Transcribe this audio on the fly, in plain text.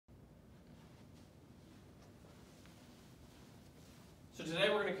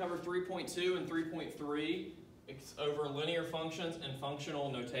cover 3.2 and 3.3 over linear functions and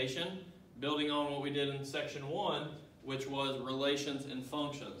functional notation, building on what we did in section 1, which was relations and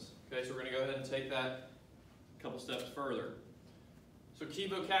functions. Okay, so we're going to go ahead and take that a couple steps further. So key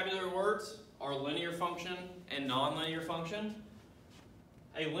vocabulary words are linear function and nonlinear function.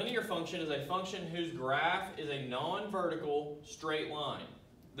 A linear function is a function whose graph is a non-vertical straight line.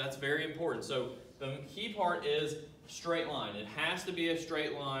 That's very important. So the key part is straight line. It has to be a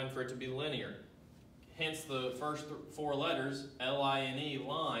straight line for it to be linear. Hence the first 4 letters, L-I-N-E,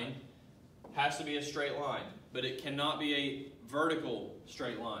 line, has to be a straight line. But it cannot be a vertical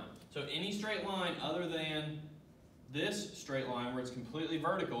straight line. So any straight line other than this straight line where it's completely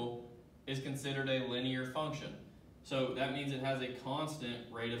vertical is considered a linear function. So that means it has a constant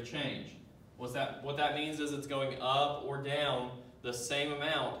rate of change. What that means is it's going up or down the same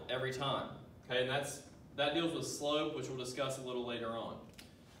amount every time. Okay, and that deals with slope, which we'll discuss a little later on.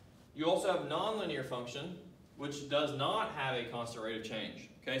 You also have nonlinear function, which does not have a constant rate of change.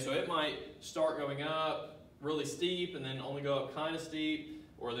 Okay, so it might start going up really steep and then only go up kind of steep,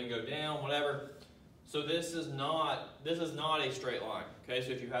 or then go down, whatever. So this is not a straight line. Okay,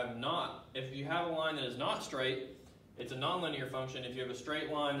 so if you have a line that is not straight, it's a nonlinear function. If you have a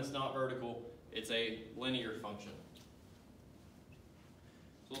straight line that's not vertical, it's a linear function.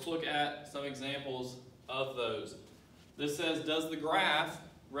 So let's look at some examples of those. This says, does the graph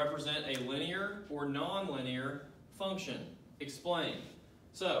represent a linear or nonlinear function? Explain.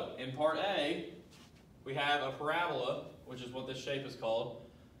 So in part A, we have a parabola, which is what this shape is called.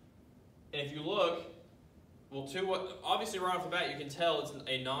 And if you look, well, obviously right off the bat you can tell it's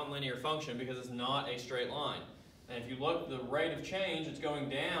a nonlinear function because it's not a straight line. And if you look, the rate of change, it's going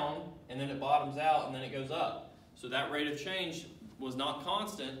down and then it bottoms out and then it goes up. So that rate of change was not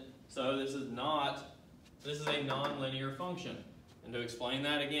constant, so this is a nonlinear function. And to explain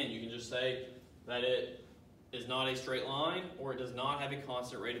that again, you can just say that it is not a straight line or it does not have a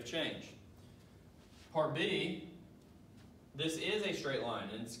constant rate of change. Part B, this is a straight line,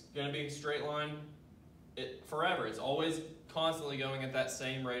 and it's going to be a straight line forever. It's always constantly going at that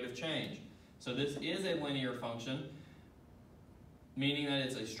same rate of change. So this is a linear function, meaning that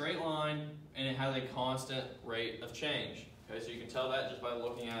it's a straight line and it has a constant rate of change. Okay, so you can tell that just by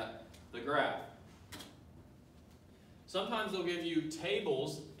looking at the graph. Sometimes they'll give you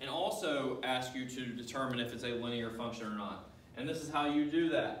tables and also ask you to determine if it's a linear function or not. And this is how you do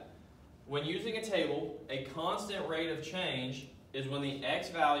that. When using a table, a constant rate of change is when the x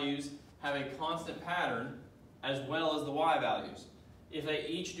values have a constant pattern as well as the y values. If they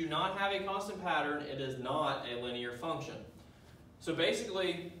each do not have a constant pattern, it is not a linear function. So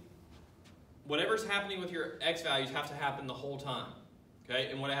basically, whatever's happening with your x values have to happen the whole time. Okay?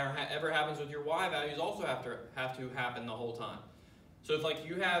 And whatever happens with your y values also have to happen the whole time. So if like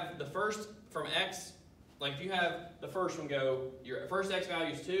you have the first from x, like if you have the first one go, your first x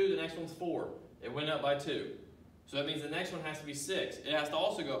value is 2, the next one's 4. It went up by 2. So that means the next one has to be 6. It has to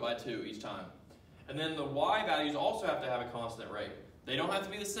also go up by 2 each time. And then the y values also have to have a constant rate. They don't have to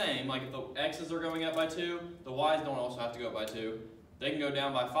be the same. Like if the x's are going up by 2, the y's don't also have to go up by 2. They can go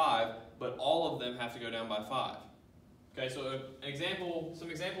down by 5, but all of them have to go down by 5. Okay, so some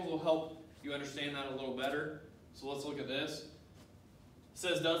examples will help you understand that a little better. So let's look at this. It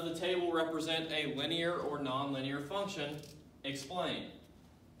says, does the table represent a linear or nonlinear function? Explain.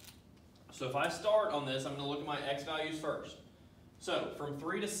 So if I start on this, I'm going to look at my x values first. So from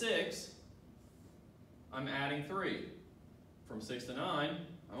 3 to 6, I'm adding 3. From 6 to 9,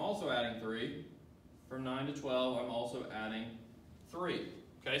 I'm also adding 3. From 9 to 12, I'm also adding 3.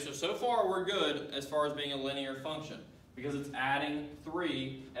 Okay, so far we're good as far as being a linear function because it's adding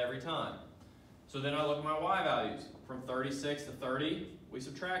 3 every time. So then I look at my y values. From 36 to 30, we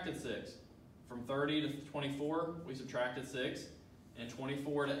subtracted 6. From 30 to 24, we subtracted 6. And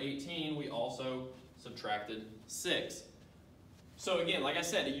 24 to 18, we also subtracted 6. So again, like I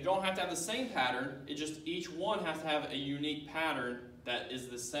said, you don't have to have the same pattern. It just each one has to have a unique pattern that is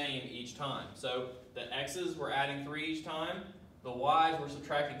the same each time. So the x's were adding 3 each time. The y's were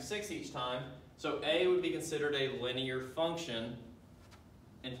subtracting 6 each time. So A would be considered a linear function.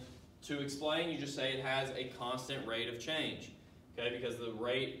 And to explain, you just say it has a constant rate of change. Okay, because the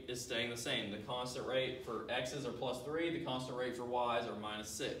rate is staying the same. The constant rate for x's are plus 3. The constant rate for y's are minus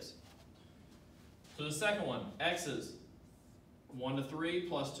 6. So the second one, x's. 1 to 3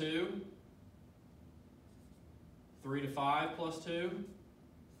 plus 2. 3 to 5 plus 2.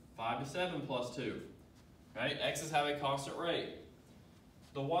 5 to 7 plus 2. Right? X's have a constant rate.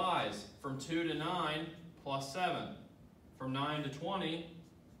 The y's, from 2 to 9 plus 7. From 9 to 20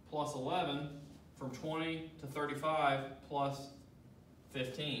 plus 11. From 20 to 35 plus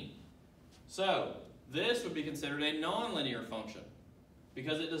 15. So this would be considered a nonlinear function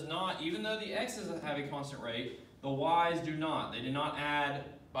because it does not, even though the x's have a constant rate, the y's do not. They do not add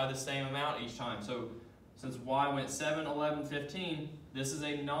by the same amount each time. So since y went 7, 11, 15, this is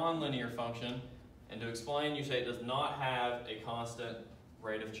a nonlinear function. And to explain, you say it does not have a constant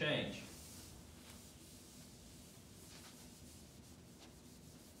rate of change.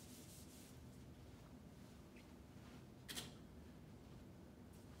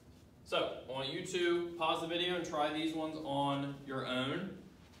 So I want you to pause the video and try these ones on your own.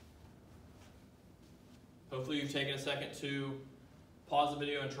 Hopefully you've taken a second to pause the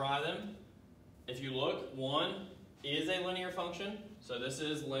video and try them. If you look, 1 is a linear function, so this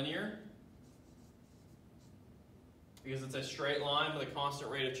is linear because it's a straight line with a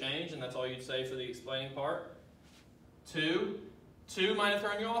constant rate of change, and that's all you'd say for the explaining part. 2 might have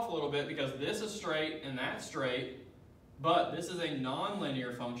thrown you off a little bit because this is straight and that's straight, but this is a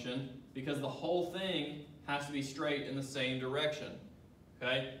nonlinear function because the whole thing has to be straight in the same direction.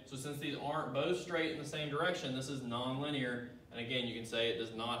 Okay, so since these aren't both straight in the same direction, this is nonlinear, and again, you can say it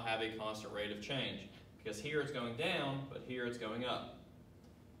does not have a constant rate of change because here it's going down, but here it's going up.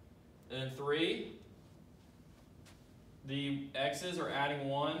 And then 3, the x's are adding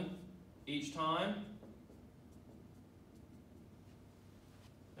 1 each time.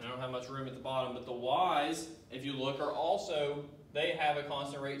 And I don't have much room at the bottom, but the y's, if you look, are also, they have a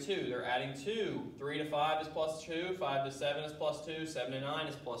constant rate too. They're adding 2. 3 to 5 is plus 2, 5 to 7 is plus 2, 7 to 9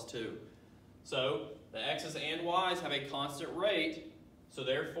 is plus 2. So the x's and y's have a constant rate, so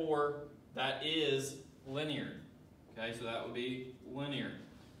therefore that is linear. Okay, so that would be linear.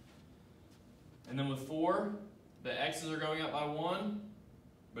 And then with 4, the x's are going up by 1,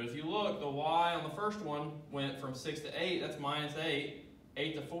 but if you look, the y on the first one went from 6 to 8, that's minus 8.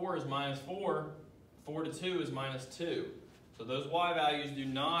 8 to 4 is minus 4. 4 to 2 is minus 2. So those y values do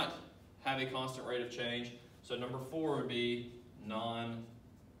not have a constant rate of change, so number 4 would be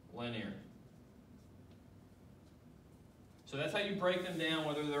non-linear. So that's how you break them down,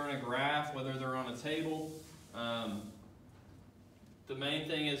 whether they're in a graph, whether they're on a table. The main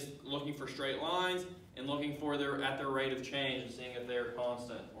thing is looking for straight lines and looking for their rate of change and seeing if they're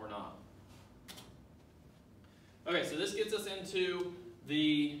constant or not. Okay, so this gets us into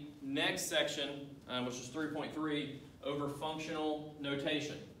the next section, which is 3.3, over functional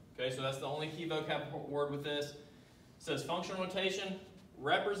notation. Okay, so that's the only key vocab word with this. It says functional notation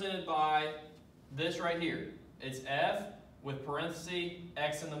represented by this right here. It's f with parenthesis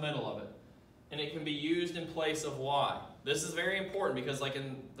x in the middle of it. And it can be used in place of y. This is very important because like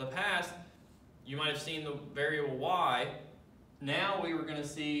in the past, you might have seen the variable y. Now we were going to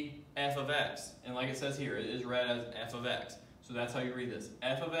see f of x. And like it says here, it is read as f of x. So that's how you read this.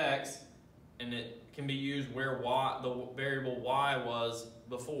 F of x, and it can be used where y, the variable y was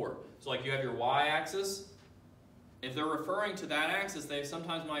before. So like you have your y-axis. If they're referring to that axis, they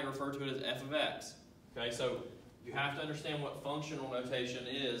sometimes might refer to it as f of x. Okay, so you have to understand what functional notation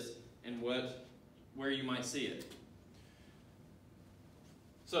is and where you might see it.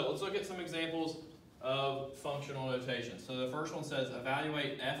 So let's look at some examples of functional notation. So the first one says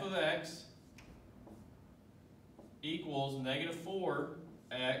evaluate f of x equals negative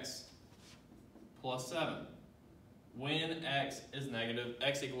 4x plus 7 when x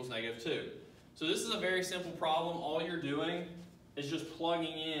equals negative 2. So this is a very simple problem. All you're doing is just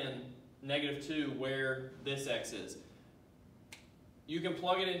plugging in negative 2 where this x is. You can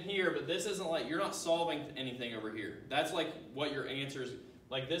plug it in here, but this isn't like, you're not solving anything over here. That's like what your answers,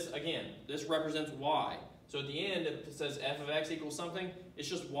 like this, again, this represents y. So at the end, if it says f of x equals something, it's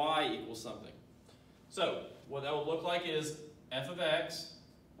just y equals something. So what that would look like is f of x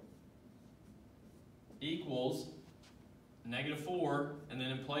equals negative 4, and then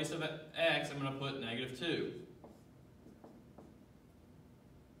in place of x, I'm going to put negative 2.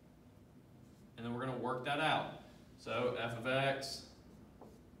 And then we're going to work that out. So f of x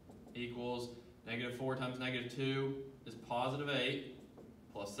equals negative 4 times negative 2 is positive 8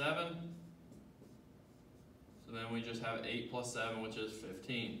 plus 7. So then we just have 8 plus 7, which is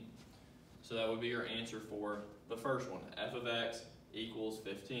 15. So that would be your answer for the first one. F of x equals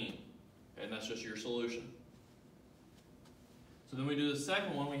 15. And that's just your solution. So then we do the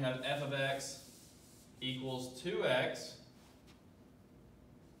second one. We have f of x equals 2x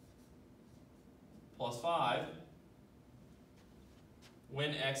plus 5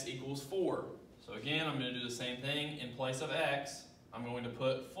 when x equals 4. So again, I'm going to do the same thing. In place of x, I'm going to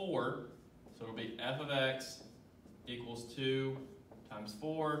put 4. So it'll be f of x equals 2 times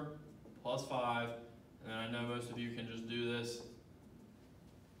 4 plus 5. And I know most of you can just do this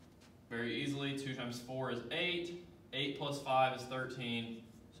very easily. 2 times 4 is 8. 8 plus 5 is 13,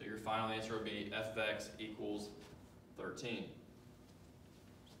 so your final answer would be f of x equals 13.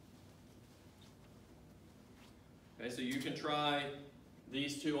 Okay, so you can try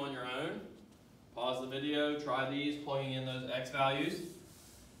these two on your own. Pause the video, try these, plugging in those x values.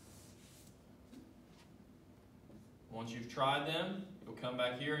 Once you've tried them, you'll come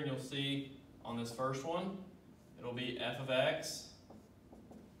back here and you'll see on this first one, it'll be f of x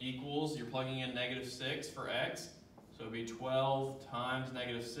equals, you're plugging in -6 for x, so it'll be 12 times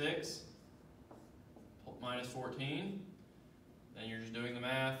 -6 minus 14. Then you're just doing the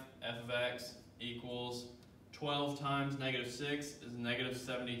math, f of x equals 12 times -6 is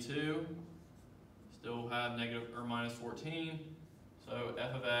 -72. Still have minus 14. So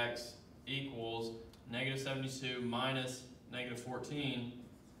f of x equals -72 minus -14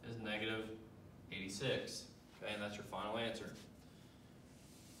 is -86. Okay, and that's your final answer.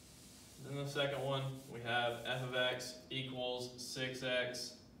 Then the second one, we have f of x equals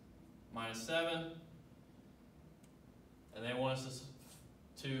 6x minus 7. And they want us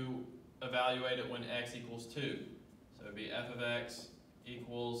to evaluate it when x equals 2. So it would be f of x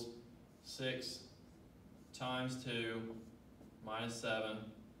equals 6 times 2 minus 7.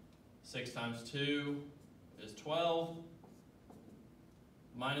 6 times 2 is 12.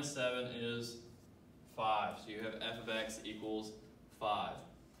 Minus 7 is 5. So you have f of x equals 5.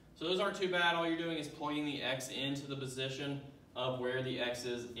 So those aren't too bad. All you're doing is plugging the x into the position of where the x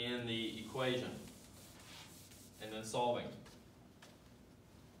is in the equation, and then solving.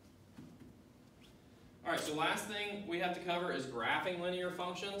 All right, so last thing we have to cover is graphing linear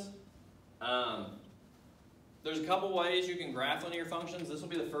functions. There's a couple ways you can graph linear functions. This will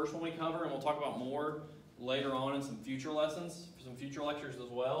be the first one we cover, and we'll talk about more later on in some future lessons, some future lectures as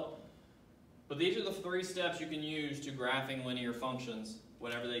well. But these are the 3 steps you can use to graphing linear functions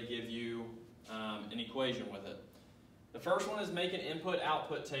whenever they give you an equation with it. The first one is make an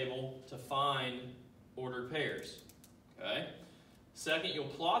input-output table to find ordered pairs. Okay. Second, you'll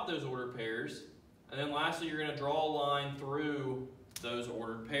plot those ordered pairs. And then lastly, you're going to draw a line through those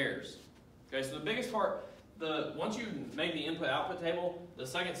ordered pairs. Okay, so the biggest part, once you make the input-output table, the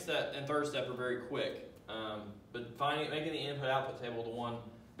second step and third step are very quick. But making the input-output table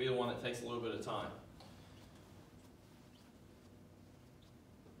be the one that takes a little bit of time.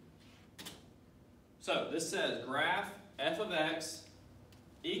 So this says graph f of x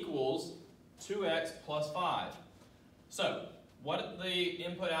equals 2x plus 5. So what the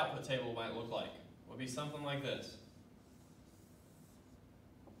input-output table might look like would be something like this.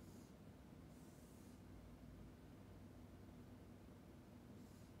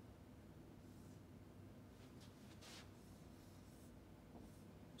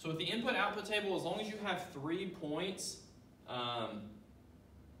 So with the input-output table, as long as you have 3 points,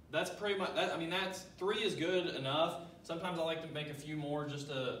 that's pretty much, that's 3 is good enough. Sometimes I like to make a few more just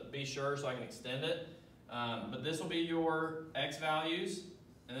to be sure so I can extend it. But this will be your x values,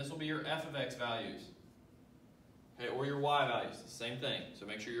 and this will be your f of x values. Okay, or your y values, the same thing. So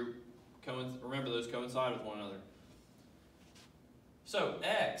make sure you remember those coincide with one another. So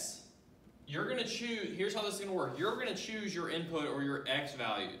x, you're going to choose, here's how this is going to work. You're going to choose your input or your x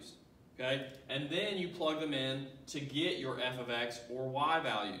values, okay? And then you plug them in to get your f of x or y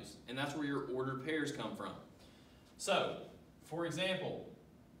values. And that's where your ordered pairs come from. So, for example,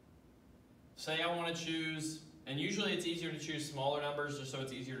 say I want to choose, and usually it's easier to choose smaller numbers just so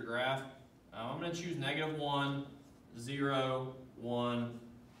it's easier to graph. I'm going to choose -1, 0, 1,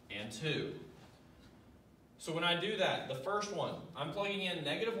 and 2. So when I do that, the first one, I'm plugging in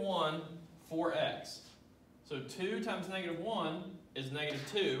 -1 for x. So 2 times -1 is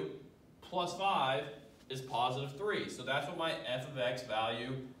 -2, plus 5 is +3. So that's what my f of x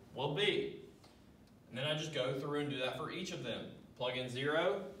value will be. And then I just go through and do that for each of them. Plug in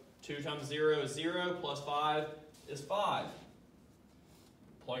 0, 2 times 0 is 0, plus 5 is 5.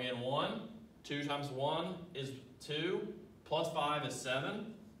 Plug in 1, 2 times 1 is 2, plus 5 is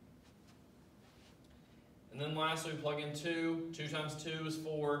 7. And then lastly, plug in 2, 2 times 2 is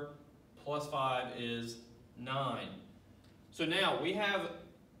 4, plus 5 is 9. So now we have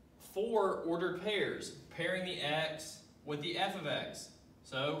 4 ordered pairs, pairing the x with the f of x.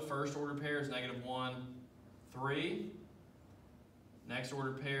 So first ordered pair is -1, 3. Next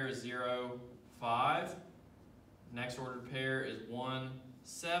ordered pair is 0, 5. Next ordered pair is 1,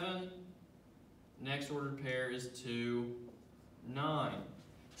 7. Next ordered pair is 2, 9.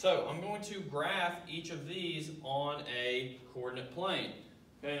 So I'm going to graph each of these on a coordinate plane.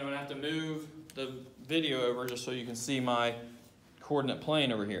 Okay, I'm going to have to move the video over just so you can see my coordinate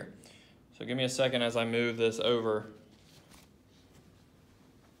plane over here. So give me a second as I move this over.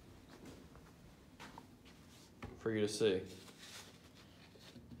 for you to see.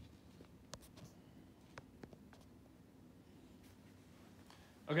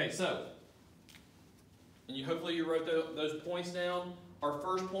 Okay, so, and hopefully you wrote those points down. Our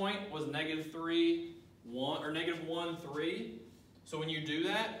first point was -3, 1, or -1, 3. So when you do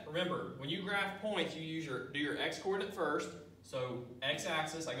that, remember, when you graph points, you do your x-coordinate first. So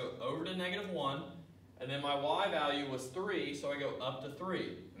x-axis, I go over to -1, and then my y value was 3, so I go up to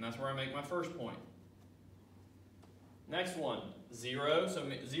 3, and that's where I make my first point. Next one, 0.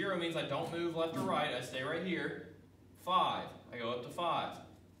 So 0 means I don't move left or right, I stay right here. 5, I go up to 5.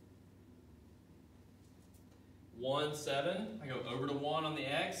 1, 7, I go over to 1 on the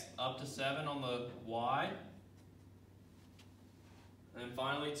x, up to 7 on the y. And then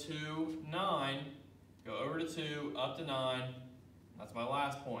finally 2, 9, go over to 2, up to 9, that's my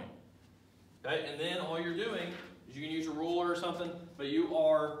last point. Okay, and then all you're doing is you can use a ruler or something, but you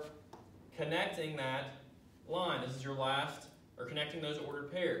are connecting that line. This is your last, or connecting those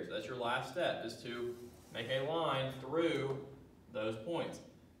ordered pairs. That's your last step, is to make a line through those points.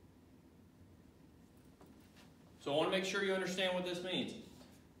 So I want to make sure you understand what this means.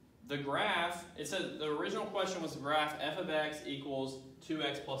 The graph, it says the original question was the graph f of x equals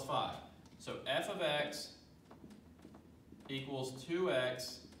 2x plus 5. So f of x equals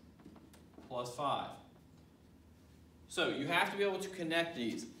 2x plus 5. So you have to be able to connect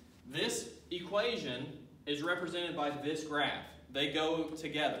these. This equation is represented by this graph. They go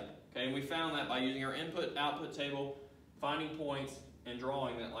together. Okay, and we found that by using our input-output table, finding points, and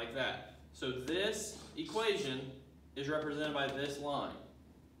drawing that like that. So this equation is represented by this line.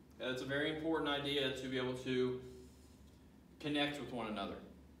 That's a very important idea to be able to connect with one another.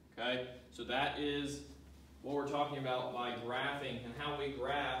 Okay, so that is what we're talking about by graphing and how we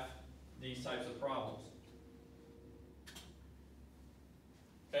graph these types of problems.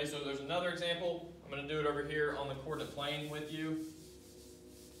 Okay, so there's another example. I'm going to do it over here on the coordinate plane with you.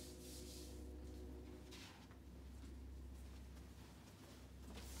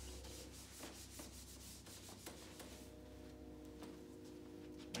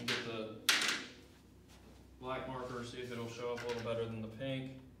 And get the black marker, see if it'll show up a little better than the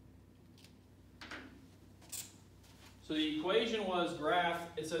pink. So the equation was graph,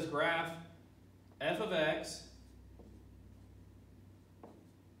 it says graph f of x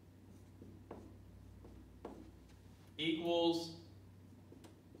equals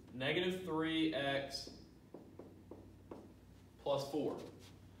 -3x plus 4.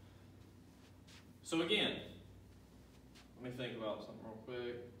 So again, let me think about something real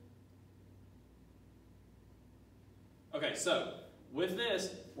quick. Okay, so with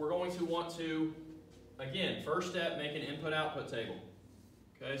this, we're going to want to, again, first step, make an input-output table.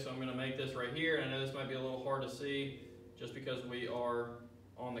 Okay, so I'm going to make this right here, and I know this might be a little hard to see just because we are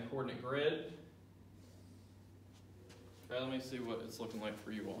on the coordinate grid. Okay, let me see what it's looking like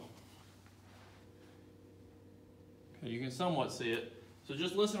for you all. Okay, you can somewhat see it. So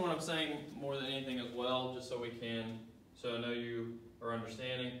just listen to what I'm saying more than anything as well, just so I know you are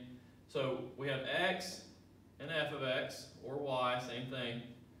understanding. So we have x and f of x, or y, same thing.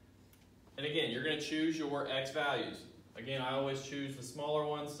 And again, you're going to choose your x values. Again, I always choose the smaller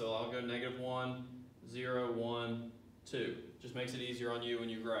ones, so I'll go -1, 0, 1, 2. Just makes it easier on you when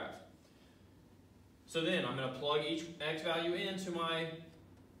you graph. So then I'm going to plug each x value into my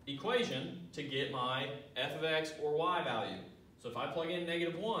equation to get my f of x or y value. So if I plug in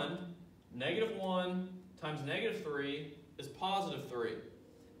 -1, -1 times -3 is +3.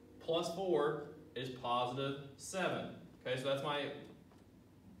 Plus 4 is +7. Okay, so that's my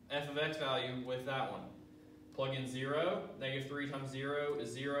f of x value with that one. Plug in 0, -3 times 0 is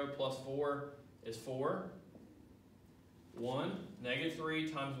 0, plus 4 is 4. 1,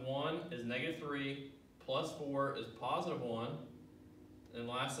 -3 times 1 is -3, plus 4 is +1. And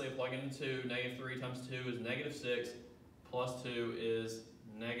lastly, plug in 2, -3 times 2 is -6, plus 2 is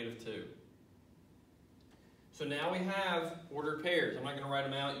 -2. So now we have ordered pairs. I'm not going to write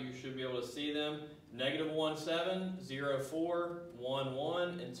them out. You should be able to see them. -1, 7, 0, 4, 1,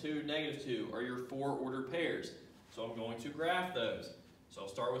 1, and 2, -2 are your 4 ordered pairs. So I'm going to graph those. So I'll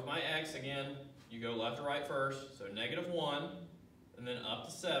start with my x again. You go left to right first. So -1, and then up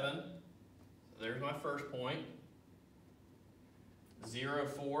to 7. So there's my first point. 0,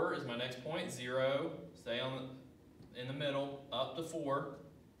 4 is my next point. 0, stay in the middle, up to 4.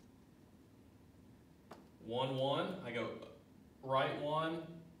 1, 1, I go right 1,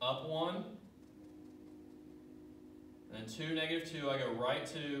 up 1. And then 2, -2, I go right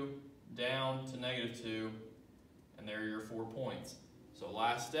 2, down to -2, and there are your 4 points. So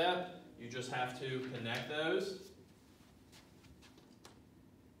last step, you just have to connect those.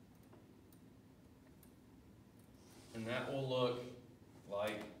 And that will look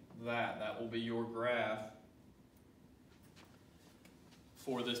like that. That will be your graph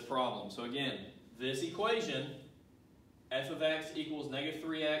for this problem. So again, this equation, f of x equals negative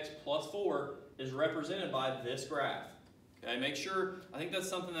 3x plus 4, is represented by this graph. Okay, make sure, I think that's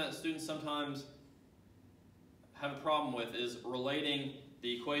something that students sometimes have a problem with, is relating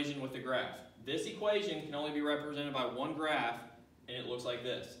the equation with the graph. This equation can only be represented by one graph, and it looks like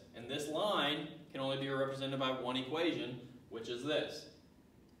this. And this line can only be represented by one equation, which is this.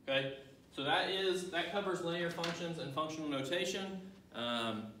 Okay, so that covers linear functions and functional notation.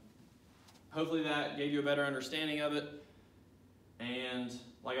 Hopefully that gave you a better understanding of it. And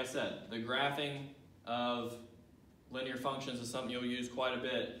like I said, the graphing of linear functions is something you'll use quite a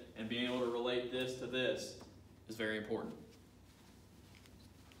bit, and being able to relate this to this is very important.